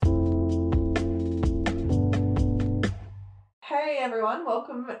everyone,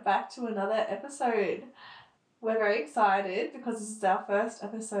 welcome back to another episode. We're very excited because this is our first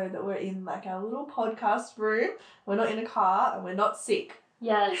episode that we're in like our little podcast room. We're not in a car and we're not sick.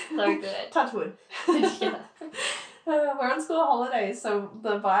 Yeah, it's so good. Touch wood. Yeah. We're on school holidays, so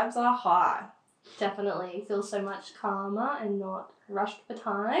the vibes are high. Definitely feel so much calmer and not rushed for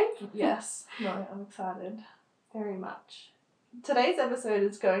time. Yes, no, I'm excited. Very much. Today's episode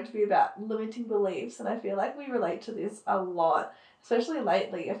is going to be about limiting beliefs, and I feel like we relate to this a lot, especially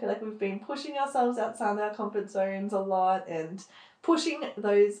lately. I feel like we've been pushing ourselves outside our comfort zones a lot and pushing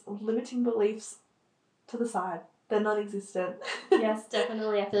those limiting beliefs to the side. They're non-existent. Yes,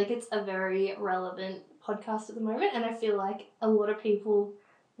 definitely. I feel like it's a very relevant podcast at the moment, and I feel like a lot of people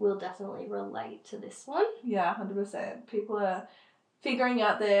will definitely relate to this one. Yeah, 100%. People are figuring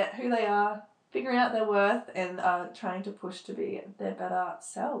out who they are, figuring out their worth, and trying to push to be their better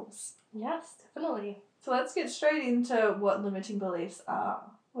selves. Yes, definitely. So let's get straight into what limiting beliefs are.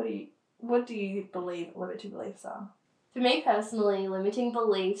 What do you believe limiting beliefs are? For me personally, limiting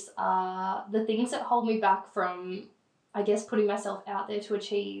beliefs are the things that hold me back from, I guess, putting myself out there to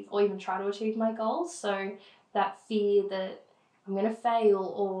achieve or even try to achieve my goals. So that fear that I'm going to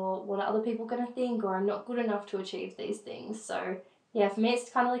fail, or what are other people going to think, or I'm not good enough to achieve these things. So yeah, for me it's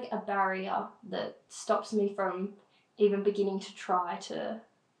kind of like a barrier that stops me from even beginning to try to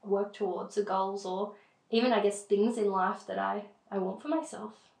work towards the goals, or even, I guess, things in life that I want for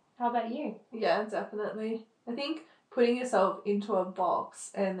myself. How about you? Yeah, definitely. I think putting yourself into a box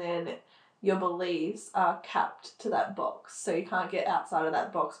and then your beliefs are capped to that box. So you can't get outside of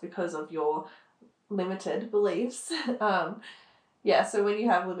that box because of your limited beliefs. Yeah, so when you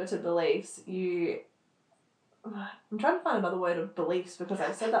have limited beliefs, I'm trying to find another word of beliefs because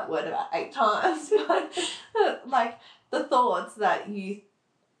I've said that word about 8 times. But like the thoughts that you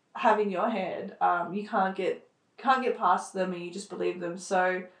have in your head, you can't get past them, and you just believe them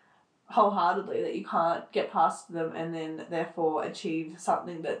so wholeheartedly that you can't get past them and then therefore achieve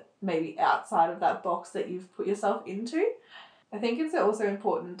something that maybe outside of that box that you've put yourself into. I think it's also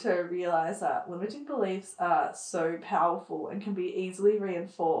important to realise that limiting beliefs are so powerful and can be easily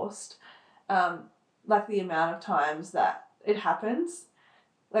reinforced, like the amount of times that it happens.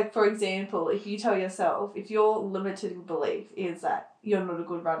 Like, for example, if you tell yourself, if your limiting belief is that you're not a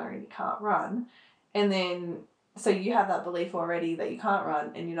good runner and you can't run, and then, so you have that belief already that you can't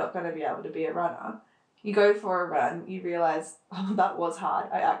run and you're not going to be able to be a runner, you go for a run, you realise, oh, that was hard,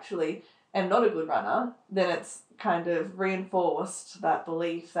 I actually am not a good runner, then it's kind of reinforced that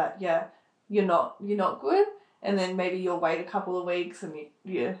belief that, yeah, you're not good, and then maybe you'll wait a couple of weeks and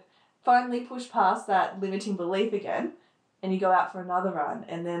you finally push past that limiting belief again, and you go out for another run,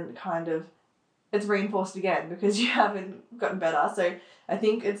 and then kind of it's reinforced again because you haven't gotten better. So I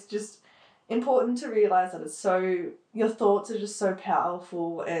think it's just important to realise that your thoughts are just so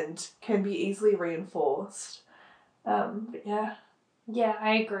powerful and can be easily reinforced. But yeah. Yeah,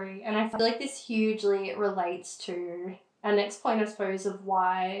 I agree. And I feel like this hugely relates to our next point, I suppose, of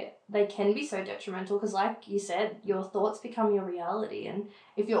why they can be so detrimental. Because like you said, your thoughts become your reality. And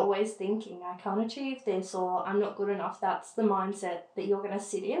if you're always thinking, I can't achieve this, or I'm not good enough, that's the mindset that you're going to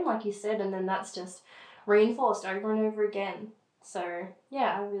sit in, like you said. And then that's just reinforced over and over again. So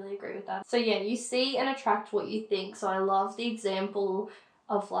yeah, I really agree with that. So yeah, you see and attract what you think. So I love the example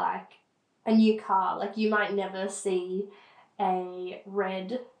of like a new car. Like you might never see a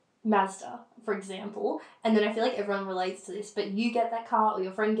red Mazda, for example, and then I feel like everyone relates to this, but you get that car or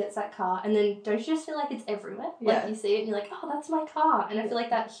your friend gets that car, and then don't you just feel like it's everywhere? Yeah. Like you see it and you're like, oh, that's my car. And I feel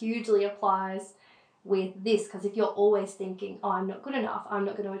like that hugely applies with this, because if you're always thinking, oh, I'm not good enough, I'm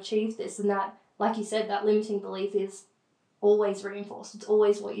not going to achieve this, and that, like you said, that limiting belief is always reinforced. It's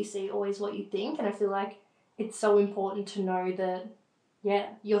always what you see, always what you think. And I feel like it's so important to know that, yeah,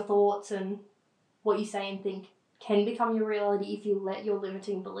 your thoughts and what you say and think can become your reality if you let your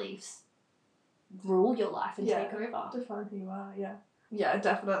limiting beliefs rule your life and take over. Define who you are, yeah. Yeah,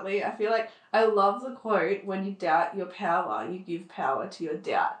 definitely. I feel like I love the quote, when you doubt your power, you give power to your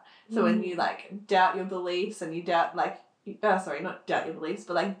doubt. So when you like doubt your beliefs and you doubt not doubt your beliefs,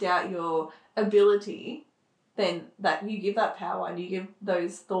 but like doubt your ability, then that you give that power and you give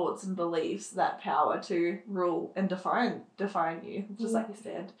those thoughts and beliefs that power to rule and define you, just like you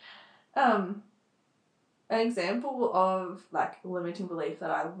said. An example of like limiting belief that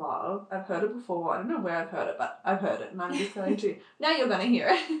I love, I've heard it before, I don't know where I've heard it, but I've heard it and I'm just going to, now you're going to hear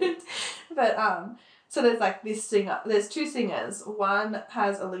it. But so there's like this singer, there's 2 singers. One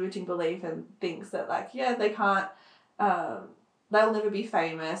has a limiting belief and thinks that like, yeah, they can't, they'll never be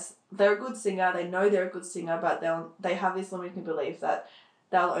famous. They're a good singer, they know they're a good singer, but they have this limiting belief that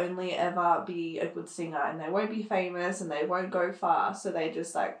they'll only ever be a good singer and they won't be famous and they won't go far, so they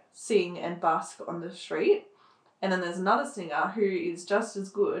just like sing and busk on the street. And then there's another singer who is just as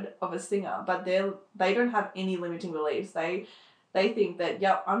good of a singer, but they don't have any limiting beliefs. They think that,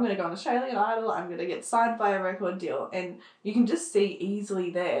 yep, I'm going to go on Australian Idol, I'm going to get signed by a record deal. And you can just see easily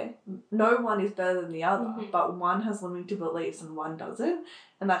there, no one is better than the other, but one has limiting beliefs and one doesn't.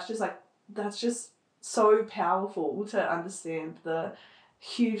 And that's just so powerful to understand the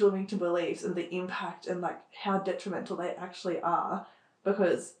huge limiting beliefs and the impact and like how detrimental they actually are,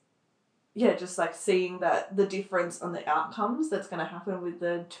 because yeah, just like seeing that the difference on the outcomes that's going to happen with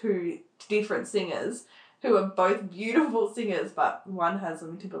the two different singers who are both beautiful singers, but one has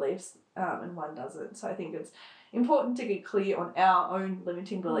limiting beliefs and one doesn't. So I think it's important to get clear on our own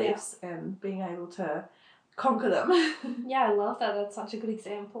limiting beliefs and being able to conquer them. Yeah, I love that. That's such a good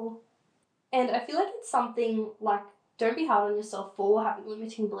example. And I feel like it's something like, don't be hard on yourself for having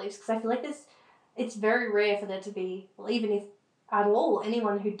limiting beliefs, because I feel like it's very rare for there to be, well, even if at all,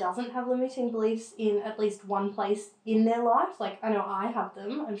 anyone who doesn't have limiting beliefs in at least one place in their life. Like, I know I have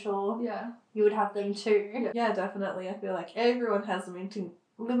them. I'm sure you would have them too. Yeah, definitely. I feel like everyone has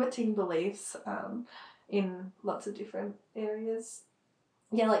limiting beliefs in lots of different areas.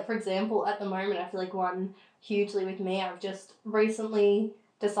 Yeah, like for example, at the moment, I feel like one hugely with me, I've just recently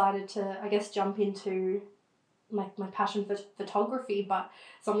decided to, I guess, jump into my passion for photography, but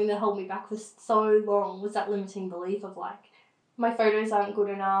something that held me back for so long was that limiting belief of like, my photos aren't good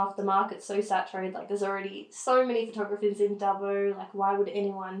enough, the market's so saturated, like there's already so many photographers in Dubbo, like why would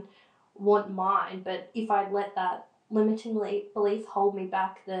anyone want mine? But if I'd let that limiting belief hold me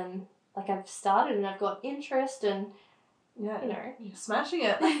back, then like I've started and I've got interest and, yeah, you know. You're smashing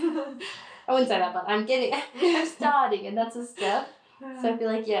it. I wouldn't say that, but I'm starting and that's a step. So I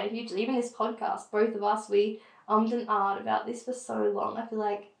feel like, yeah, hugely, even this podcast, both of us, we ummed and ahed about this for so long. I feel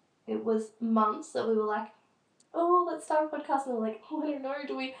like it was months that we were like, oh, let's start a podcast, and we're like, oh, I don't know,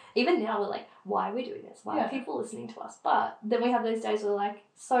 do we? Even now we're like, why are we doing this? Why are people listening to us? But then we have those days where we're like,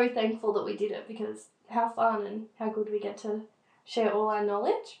 so thankful that we did it, because how fun and how good we get to share all our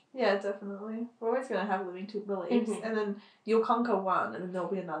knowledge. Yeah, definitely. We're always going to have limiting beliefs, and then you'll conquer one, and then there'll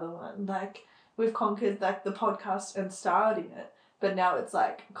be another one. Like, we've conquered, like, the podcast and starting it, but now it's,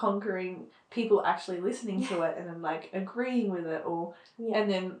 like, conquering people actually listening to it and then, like, agreeing with it, or and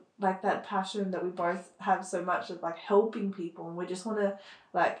then, like, that passion that we both have so much of, like, helping people, and we just want to,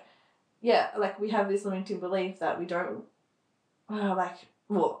 like, we have this limiting belief that we don't, I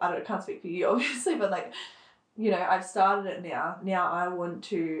can't speak for you, obviously, but, like, you know, I've started it now. Now I want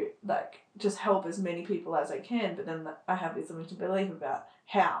to, like, just help as many people as I can, but then I have this limiting belief about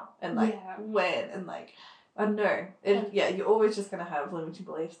how and, like, when and, like, I don't know. You're always just going to have limiting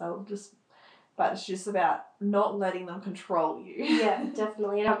beliefs. But it's just about not letting them control you. Yeah,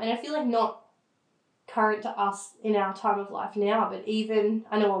 definitely. And I feel like not current to us in our time of life now, but even,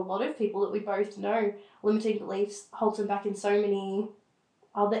 I know a lot of people that we both know, limiting beliefs hold them back in so many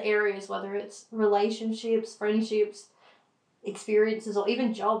other areas, whether it's relationships, friendships, experiences, or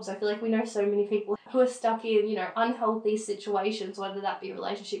even jobs. I feel like we know so many people who are stuck in, you know, unhealthy situations, whether that be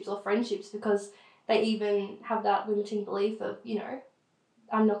relationships or friendships, because they even have that limiting belief of, you know,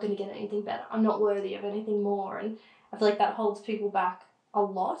 I'm not going to get anything better. I'm not worthy of anything more. And I feel like that holds people back a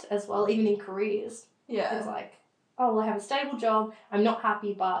lot as well, even in careers. Yeah. It's like, oh, well, I have a stable job. I'm not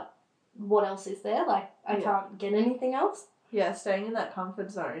happy, but what else is there? Like, I can't get anything else. Yeah, staying in that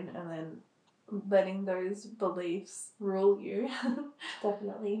comfort zone and then letting those beliefs rule you.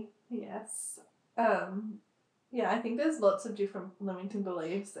 Definitely. Yes. I think there's lots of different limiting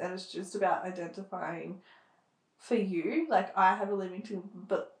beliefs, and it's just about identifying for you. Like, I have a limiting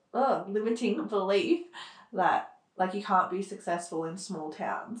belief that, like, you can't be successful in small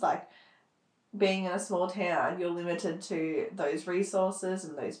towns. Like, being in a small town, you're limited to those resources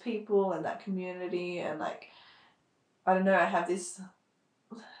and those people and that community, and, like, I don't know, I have this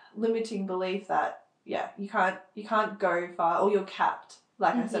limiting belief that, you can't go far, or you're capped.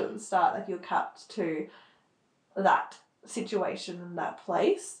 Like I said at the start, like, you're capped to that situation and that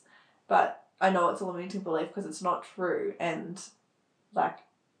place. But I know it's a limiting belief because it's not true, and, like,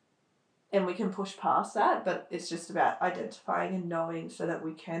 and we can push past that, but it's just about identifying and knowing so that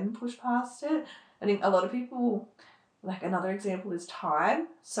we can push past it. I think a lot of people, like, another example is time.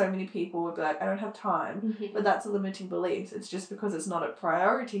 So many people would be like, I don't have time, but that's a limiting belief. It's just because it's not a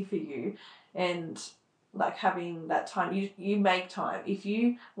priority for you, and, like, having that time, you make time. If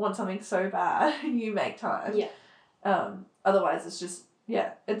you want something so bad, you make time. Yeah. Otherwise, it's just,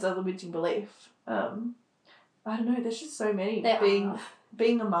 it's a limiting belief. I don't know, there's just so many.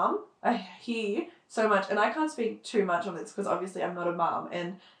 Being a mum, I hear so much, and I can't speak too much on this because obviously I'm not a mum,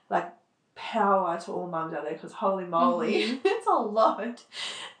 and like power to all mums out there because holy moly, it's a lot.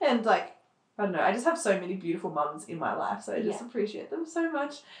 And like, I don't know, I just have so many beautiful mums in my life, so I just appreciate them so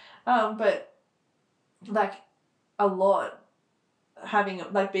much. But like a lot, having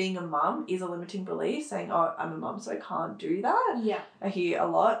like being a mum is a limiting belief, saying, oh, I'm a mum so I can't do that. Yeah. I hear a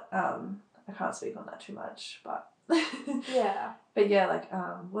lot. I can't speak on that too much, but yeah. But yeah, like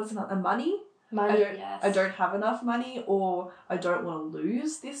what's another, money? Money, I don't have enough money, or I don't want to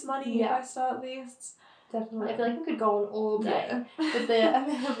lose this money if I start this. Definitely. I feel like we could go on all day with the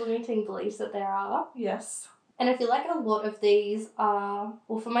amount of limiting beliefs that there are. Yes. And I feel like a lot of these are,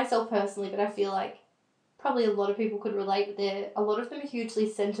 well, for myself personally, but I feel like probably a lot of people could relate, but a lot of them are hugely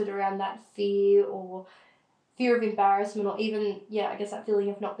centered around that fear or fear of embarrassment, or even, I guess that feeling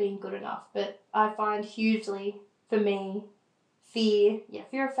of not being good enough. But I find hugely, for me, fear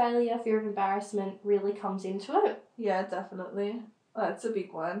of failure, fear of embarrassment really comes into it. Yeah, definitely. That's a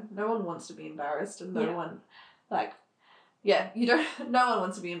big one. No one wants to be embarrassed, and no one, like, you don't. No one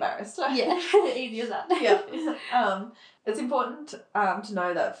wants to be embarrassed. Easy as that. It's important to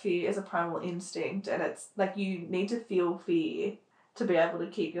know that fear is a primal instinct, and it's like you need to feel fear to be able to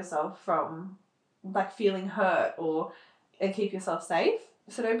keep yourself from like feeling hurt and keep yourself safe.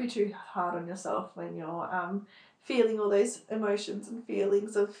 So don't be too hard on yourself when you're feeling all those emotions and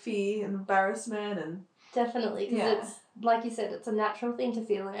feelings of fear and embarrassment and. Definitely, because it's, like you said, it's a natural thing to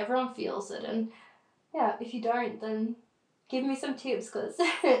feel and everyone feels it. And if you don't, then give me some tips, because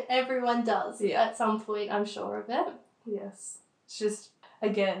everyone does at some point, I'm sure of it. Yes. It's just,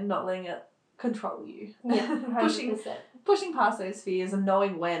 again, not letting it control you. Yeah, 100%. Pushing past those fears and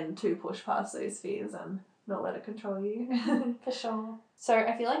knowing when to push past those fears and not let it control you. For sure. So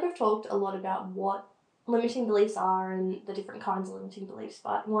I feel like we've talked a lot about what limiting beliefs are and the different kinds of limiting beliefs,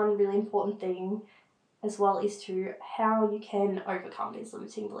 but one really important thing as well is to how you can overcome these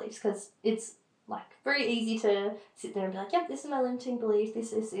limiting beliefs, because it's like very easy to sit there and be like, yep, this is my limiting belief,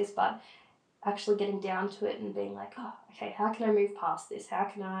 this, but actually getting down to it and being like, oh, okay, how can I move past this? How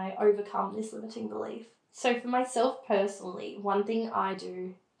can I overcome this limiting belief? So for myself personally, one thing I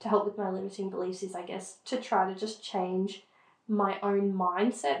do to help with my limiting beliefs is, I guess, to try to just change my own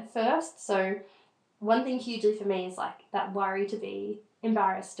mindset first. So one thing hugely for me is like that worry to be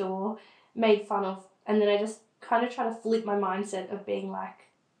embarrassed or made fun of. And then I just kind of try to flip my mindset of being like,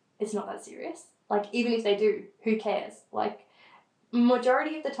 it's not that serious. Like, even if they do, who cares? Like,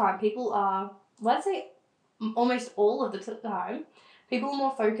 majority of the time, people are, let's say almost all of the time, people are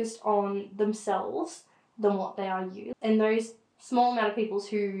more focused on themselves than what they are you. And those small amount of people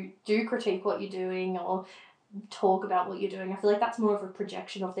who do critique what you're doing or talk about what you're doing, I feel like that's more of a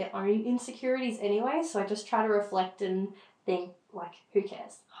projection of their own insecurities anyway. So I just try to reflect and think, like, who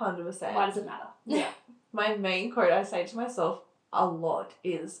cares? 100%. Why does it matter? Yeah. My main quote I say to myself a lot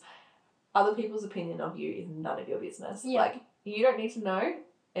is, other people's opinion of you is none of your business. Yeah. Like, you don't need to know,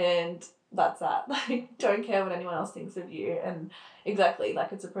 and that's that. Like, don't care what anyone else thinks of you. And exactly,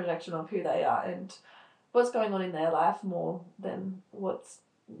 like, it's a projection of who they are and what's going on in their life more than what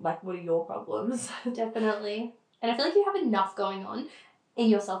are your problems. Definitely. And I feel like you have enough going on in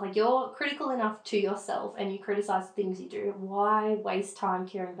yourself. Like, you're critical enough to yourself and you criticize the things you do. Why waste time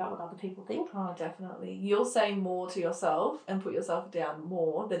caring about what other people think? Oh, definitely. You'll say more to yourself and put yourself down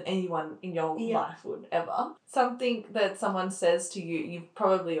more than anyone in your life would ever. Something that someone says to you, you've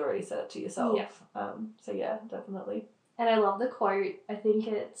probably already said it to yourself. Yeah. So yeah, definitely. And I love the quote. I think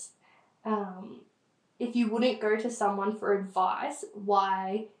it's, if you wouldn't go to someone for advice,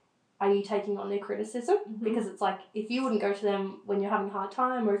 why are you taking on their criticism? Mm-hmm. Because it's like, if you wouldn't go to them when you're having a hard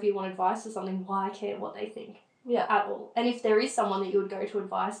time, or if you want advice or something, why care what they think? At all. And if there is someone that you would go to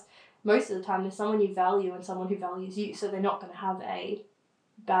advice, most of the time there's someone you value and someone who values you, so they're not going to have a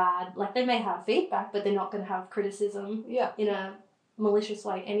bad, like, they may have feedback, but they're not going to have criticism in a malicious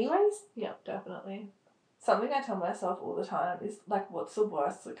way anyways. Yeah, definitely. Something I tell myself all the time is, like, what's the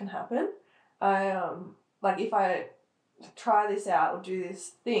worst that can happen? Like, if I try this out or do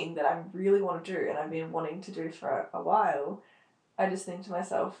this thing that I really want to do and I've been wanting to do for a while, I just think to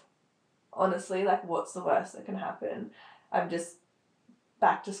myself, honestly, like, what's the worst that can happen? I'm just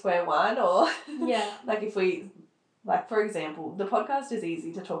back to square one, or like, if we, like, for example, the podcast is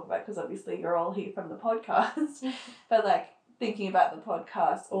easy to talk about because obviously you're all here from the podcast, but like, thinking about the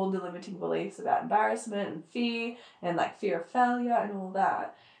podcast, all the limiting beliefs about embarrassment and fear and like fear of failure and all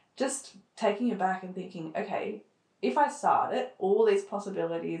that, just taking it back and thinking, okay, if I started all these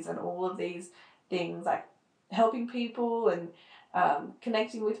possibilities and all of these things, like helping people and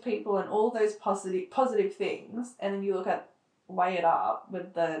connecting with people and all those positive things, and then you look at weigh it up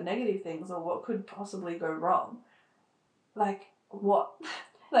with the negative things or what could possibly go wrong, like, what?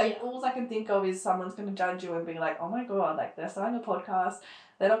 Like, all I can think of is someone's going to judge you and be like, oh my God, like, they're starting a podcast,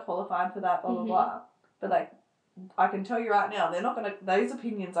 they're not qualified for that, blah, blah, blah. But, like, I can tell you right now, they're not going to, those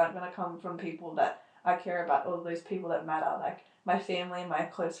opinions aren't going to come from people that I care about, or those people that matter. Like, my family and my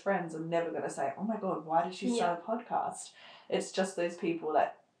close friends are never going to say, oh my God, why did she start a podcast? It's just those people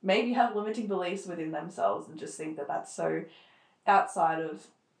that maybe have limiting beliefs within themselves and just think that that's so outside of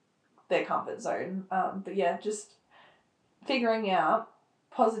their comfort zone. But yeah, just figuring out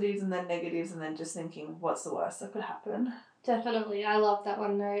positives and then negatives and then just thinking what's the worst that could happen. Definitely. I love that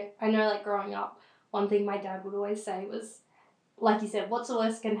one note. I know, like, growing up, one thing my dad would always say was, like you said, what's the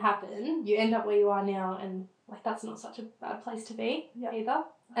worst can happen? You end up where you are now, and, like, that's not such a bad place to be either.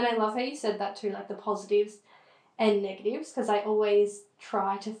 And I love how you said that too, like the positives and negatives, because I always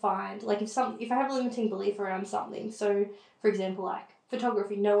try to find, like, if I have a limiting belief around something, so, for example, like,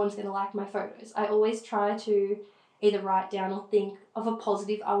 photography, no one's going to like my photos. I always try to either write down or think of a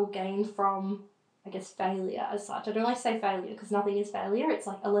positive I will gain from, I guess, failure as such. I don't like to say failure because nothing is failure. It's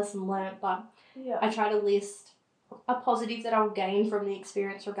like a lesson learnt, but I try to list a positive that I will gain from the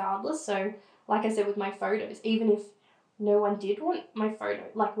experience regardless. So, like I said with my photos, even if no one did want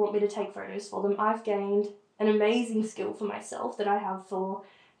me to take photos for them, I've gained an amazing skill for myself that I have for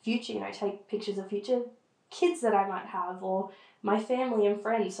future, take pictures of future kids that I might have or my family and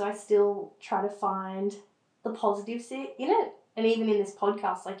friends. So I still try to find the positives in it. And even in this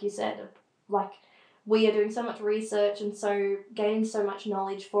podcast, like you said, like, we are doing so much research and so gaining so much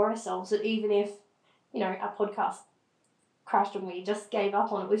knowledge for ourselves that even if, our podcast crashed and we just gave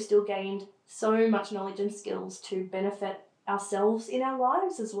up on it, we've still gained so much knowledge and skills to benefit ourselves in our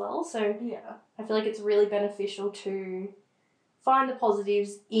lives as well. So I feel like it's really beneficial to find the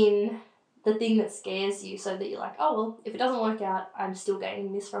positives in the thing that scares you so that you're like, oh, well, if it doesn't work out, I'm still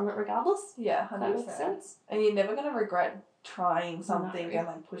gaining this from it regardless. Yeah, 100%. That makes sense. And you're never going to regret trying something and,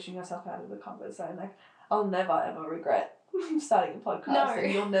 like, pushing yourself out of the comfort zone. Like, I'll never, ever regret starting a podcast. No.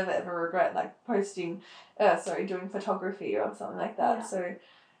 And you'll never, ever regret, like, doing photography or something like that. Yeah. So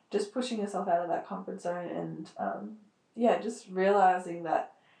just pushing yourself out of that comfort zone and, just realising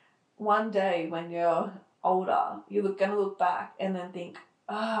that one day when you're older, you're going to look back and then think,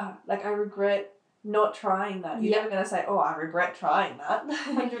 I regret not trying that. You're never going to say, oh, I regret trying that.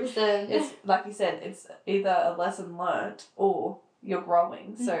 100%. It's, like you said, it's either a lesson learnt or you're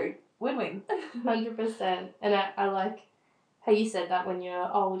growing. So, win-win. 100%. And I like how you said that when you're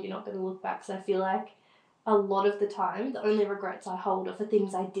old, you're not going to look back. So I feel like a lot of the time, the only regrets I hold are for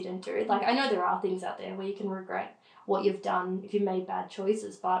things I didn't do. Like, I know there are things out there where you can regret what you've done if you made bad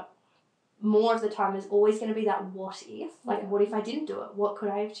choices, but more of the time there's always going to be that what if. Like, what if I didn't do it? What could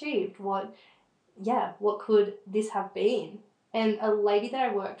I have achieved? What could this have been? And a lady that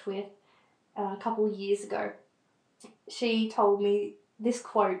I worked with a couple of years ago, she told me this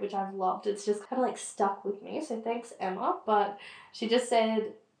quote, which I've loved. It's just kind of like stuck with me. So thanks, Emma. But she just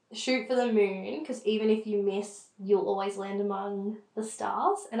said, shoot for the moon, because even if you miss, you'll always land among the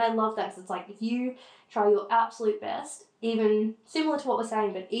stars. And I love that, because it's like, if you try your absolute best, even similar to what we're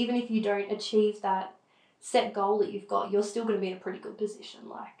saying, but even if you don't achieve that set goal that you've got, you're still going to be in a pretty good position.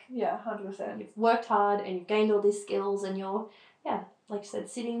 Like, 100%. You've worked hard and you've gained all these skills and you're, like you said,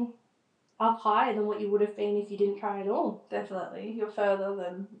 sitting up higher than what you would have been if you didn't try at all. Definitely. You're further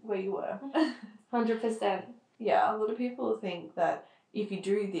than where you were. 100%. Yeah, a lot of people think that if you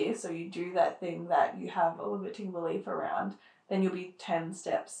do this or you do that thing that you have a limiting belief around, then you'll be 10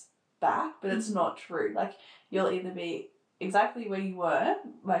 steps back, but it's not true. Like, you'll either be exactly where you were,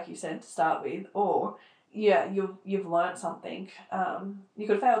 like you said, to start with, or you've learnt something. You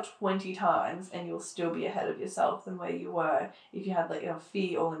could fail 20 times and you'll still be ahead of yourself than where you were if you had, like, your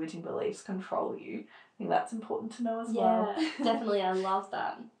fear or limiting beliefs control you. I think that's important to know as well. Yeah, definitely. I love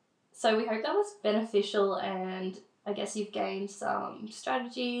that. So we hope that was beneficial, and I guess you've gained some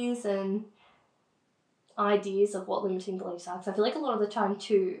strategies and ideas of what limiting beliefs are. Because I feel like a lot of the time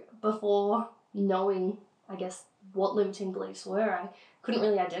too, before knowing, I guess, what limiting beliefs were, I couldn't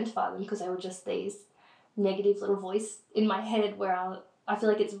really identify them because they were just these negative little voice in my head, where I feel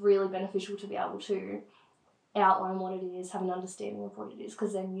like it's really beneficial to be able to outline what it is, have an understanding of what it is,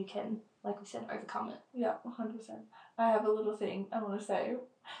 because then you can, like we said, overcome it. Yeah, 100%. I have a little thing I want to say.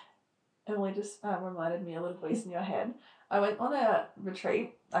 Emily just reminded me, a little voice in your head. I went on a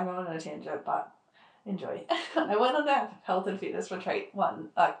retreat. I'm going on a tangent, but enjoy. I went on a health and fitness retreat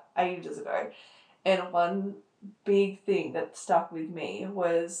ages ago, and one big thing that stuck with me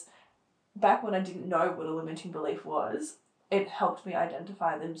was, back when I didn't know what a limiting belief was, it helped me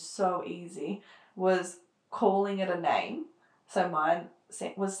identify them so easy, was calling it a name. So mine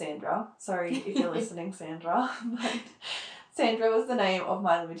was Sandra. Sorry if you're listening, Sandra. But Sandra was the name of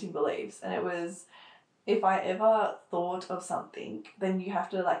my limiting beliefs, and it was, if I ever thought of something, then you have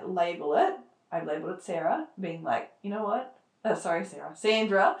to like label it. I labeled it Sarah, being like, you know what? Sorry, Sarah.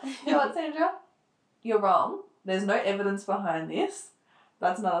 Sandra. You know what, Sandra? You're wrong. There's no evidence behind this.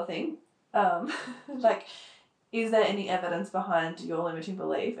 That's another thing. Like, is there any evidence behind your limiting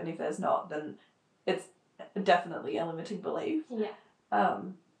belief? And if there's not, then it's definitely a limiting belief. Yeah.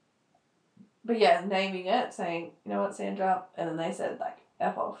 But yeah, naming it, saying, you know what, Sandra? And then they said, like,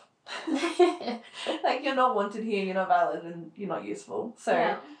 F off. Like, you're not wanted here, you're not valid, and you're not useful. So,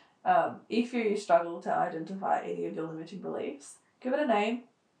 Yeah. If you struggle to identify any of your limiting beliefs, give it a name,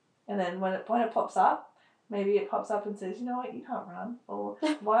 and then when it pops up, maybe it pops up and says, you know what, you can't run, or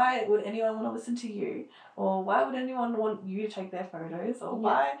why would anyone want to listen to you, or why would anyone want you to take their photos, or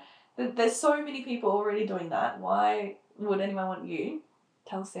why, there's so many people already doing that, why would anyone want you?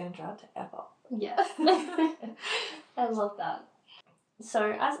 Tell Sandra to F off. Yeah. I love that.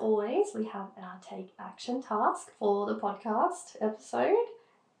 So, as always, we have our take action task for the podcast episode.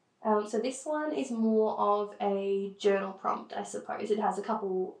 So this one is more of a journal prompt, I suppose. It has a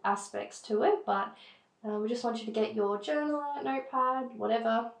couple aspects to it, but we just want you to get your journal, notepad,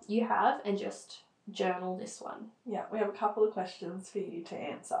 whatever you have, and just journal this one. Yeah, we have a couple of questions for you to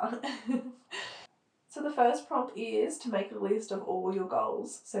answer. So the first prompt is to make a list of all your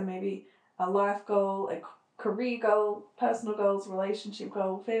goals. So maybe a life goal, a career goal, personal goals, relationship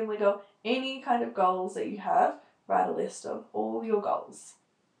goal, family goal, any kind of goals that you have, write a list of all your goals.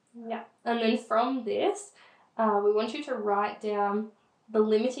 Yeah. And then from this, we want you to write down the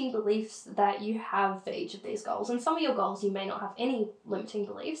limiting beliefs that you have for each of these goals. And some of your goals, you may not have any limiting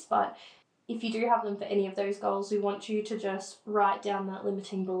beliefs, but if you do have them for any of those goals, we want you to just write down that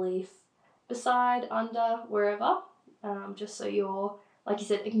limiting belief beside, under, wherever, just so you're, like you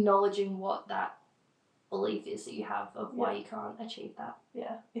said, acknowledging what that belief is that you have of why you can't achieve that.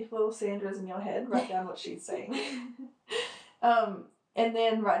 Yeah, if little Sandra's in your head, write down what she's saying. And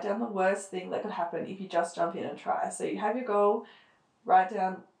then write down the worst thing that could happen if you just jump in and try. So you have your goal, write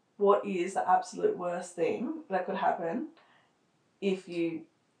down what is the absolute worst thing that could happen if you,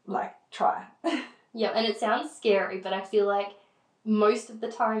 like, try. Yeah, and it sounds scary, but I feel like most of the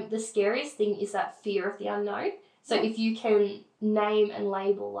time the scariest thing is that fear of the unknown. So if you can name and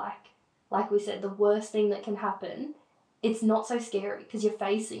label, like we said, the worst thing that can happen, it's not so scary because you're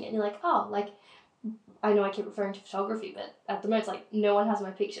facing it and you're like, oh, like, I know I keep referring to photography, but at the moment, it's like, no one has my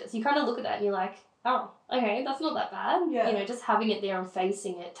pictures. You kind of look at that and you're like, oh, okay, that's not that bad. Yeah. You know, just having it there and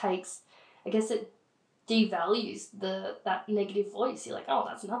facing it takes, I guess it devalues that negative voice. You're like, oh,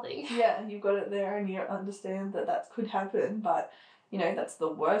 that's nothing. Yeah, you've got it there and you understand that could happen, but, you know, that's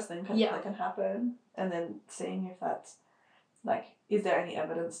the worst thing that can happen. And then seeing if that's, like, is there any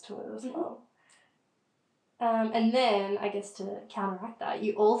evidence to it as well? And then, I guess to counteract that,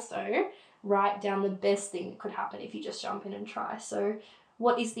 you also write down the best thing that could happen if you just jump in and try. So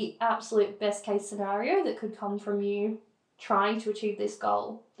what is the absolute best case scenario that could come from you trying to achieve this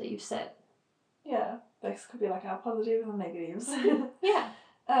goal that you've set? Yeah, this could be like our positives and negatives. Yeah.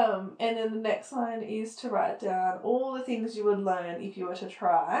 And then the next one is to write down all the things you would learn if you were to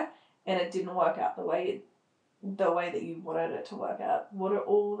try and it didn't work out the way that you wanted it to work out. What are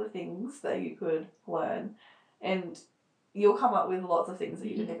all the things that you could learn? And you'll come up with lots of things that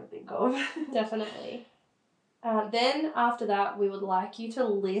you didn't even think of. Definitely. Then after that, we would like you to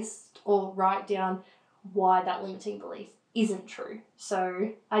list or write down why that limiting belief isn't true.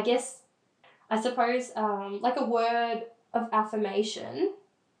 So I suppose like a word of affirmation,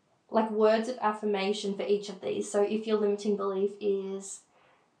 like words of affirmation for each of these. So if your limiting belief is,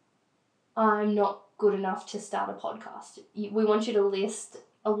 I'm not good enough to start a podcast, we want you to list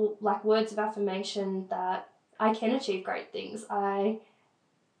like words of affirmation that I can achieve great things. I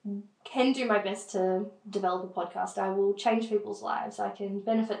can do my best to develop a podcast. I will change people's lives. I can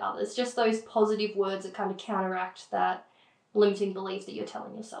benefit others. Just those positive words that kind of counteract that limiting belief that you're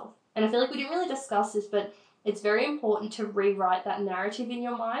telling yourself. And I feel like we didn't really discuss this, but it's very important to rewrite that narrative in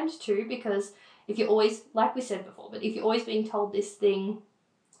your mind too, because if you're always, like we said before, but if you're always being told this thing,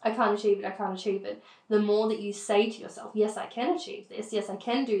 I can't achieve it, the more that you say to yourself, yes, I can achieve this, yes, I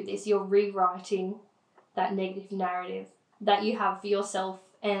can do this, you're rewriting that negative narrative that you have for yourself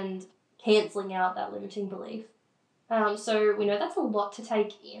and cancelling out that limiting belief. So we know that's a lot to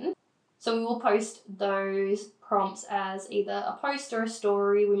take in. So we will post those prompts as either a post or a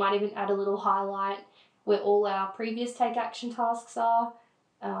story. We might even add a little highlight where all our previous take action tasks are.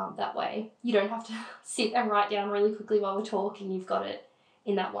 That way you don't have to sit and write down really quickly while we're talking. You've got it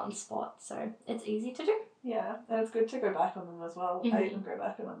in that one spot. So it's easy to do. Yeah, and it's good to go back on them as well. I Mhm. even go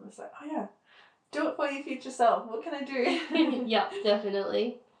back on them and say, oh yeah, do it for your future self. What can I do? Yeah,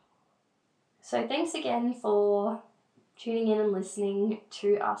 definitely. So thanks again for tuning in and listening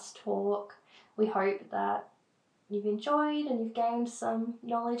to us talk. We hope that you've enjoyed and you've gained some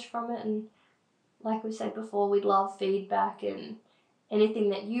knowledge from it. And like we said before, we'd love feedback and anything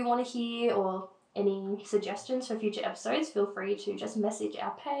that you want to hear or any suggestions for future episodes. Feel free to just message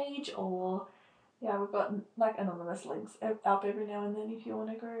our page or... Yeah, we've got like anonymous links up every now and then if you want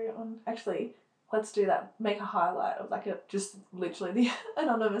to go on. Actually, let's do that. Make a highlight of like just literally the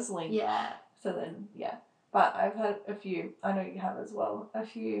anonymous link. Yeah. So then, yeah. But I've had a few, I know you have as well, a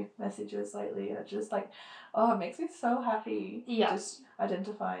few messages lately and it's just like, oh, it makes me so happy. Yeah. Just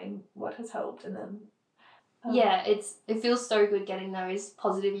identifying what has helped and then... yeah, it feels so good getting those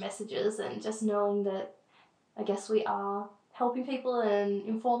positive messages and just knowing that I guess we are helping people and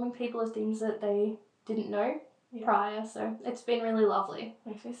informing people of things that they didn't know prior. So it's been really lovely.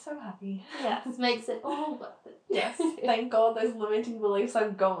 Makes me so happy. Yeah, it makes it all worth it. Yes, thank God those limiting beliefs are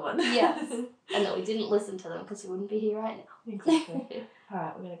gone. Yes, and that we didn't listen to them because we wouldn't be here right now. Exactly. All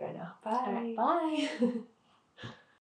right, we're going to go now. Bye. All right, bye.